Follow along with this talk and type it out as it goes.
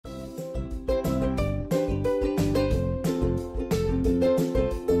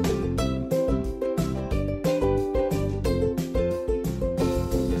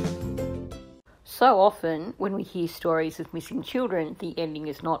so often, when we hear stories of missing children, the ending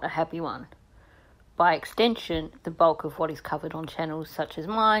is not a happy one. By extension, the bulk of what is covered on channels such as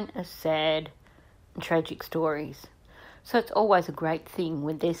mine are sad and tragic stories. So it's always a great thing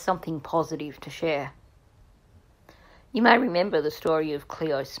when there's something positive to share. You may remember the story of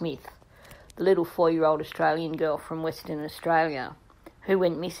Cleo Smith, the little 4-year-old Australian girl from Western Australia, who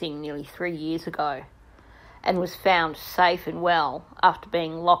went missing nearly 3 years ago and was found safe and well after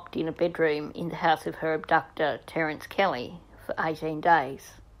being locked in a bedroom in the house of her abductor, Terence Kelly, for 18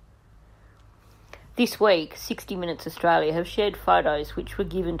 days. This week, 60 Minutes Australia have shared photos which were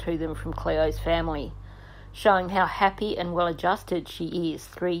given to them from Cleo's family, showing how happy and well-adjusted she is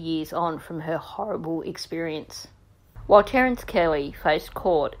 3 years on from her horrible experience. While Terence Kelly faced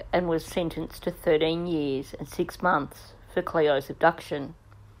court and was sentenced to 13 years and 6 months for Cleo's abduction,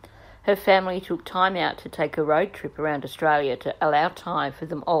 her family took time out to take a road trip around Australia to allow time for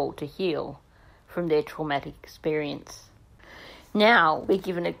them all to heal from their traumatic experience. Now we're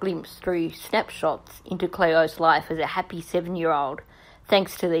given a glimpse through snapshots into Cleo's life as a happy 7-year-old,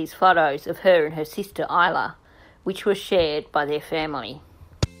 thanks to these photos of her and her sister Isla, which were shared by their family.